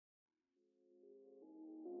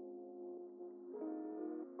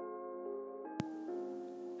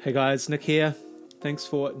Hey guys, Nick here. Thanks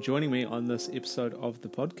for joining me on this episode of the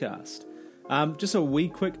podcast. Just a wee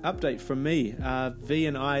quick update from me. V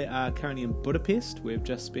and I are currently in Budapest. We've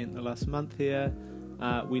just spent the last month here.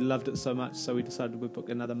 We loved it so much, so we decided we'd book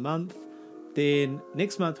another month. Then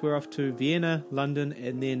next month we're off to Vienna, London,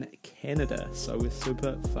 and then Canada. So we're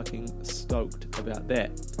super fucking stoked about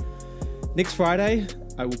that. Next Friday,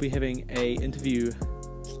 I will be having a interview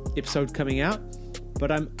episode coming out.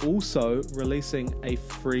 But I'm also releasing a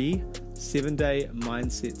free 7-day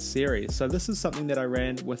mindset series. So this is something that I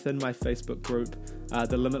ran within my Facebook group,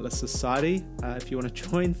 The Limitless Society. If you want to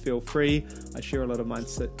join, feel free. I share a lot of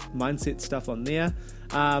mindset stuff on there.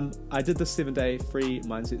 I did the 7-day free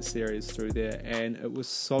mindset series through there, and it was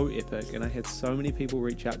so epic. And I had so many people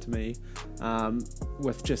reach out to me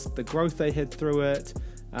with just the growth they had through it.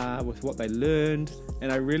 With what they learned, and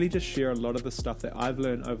I really just share a lot of the stuff that I've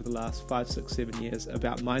learned over the last 5, 6, 7 years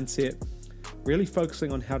about mindset, really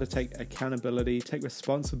focusing on how to take accountability, take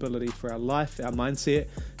responsibility for our life, our mindset,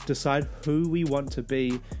 decide who we want to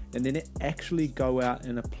be, and then actually go out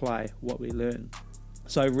and apply what we learn.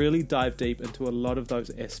 So I really dive deep into a lot of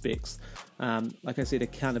those aspects. Like I said,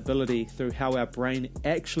 accountability through how our brain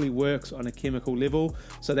actually works on a chemical level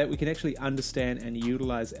so that we can actually understand and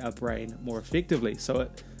utilize our brain more effectively. So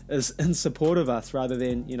it is in support of us rather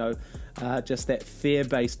than, just that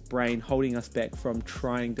fear-based brain holding us back from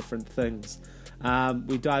trying different things.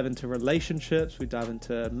 We dive into relationships, we dive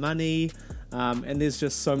into money, and there's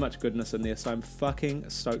just so much goodness in there. So I'm fucking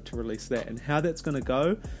stoked to release that. And how that's going to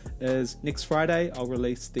go is next Friday, I'll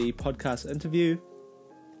release the podcast interview.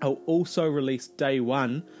 I'll also release day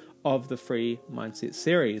 1 of the free mindset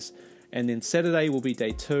series. And then Saturday will be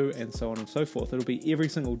day 2 and so on and so forth. It'll be every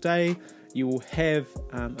single day. You will have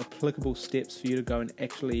applicable steps for you to go and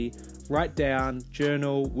actually write down,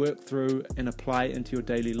 journal, work through and apply into your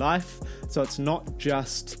daily life. So it's not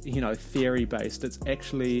just, theory based. It's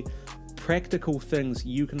actually practical things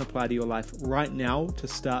you can apply to your life right now to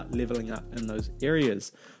start leveling up in those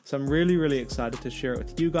areas. So I'm really, really excited to share it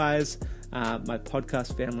with you guys, my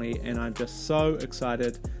podcast family, and I'm just so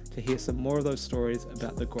excited to hear some more of those stories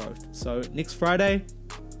about the growth. So next Friday,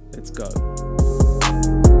 let's go.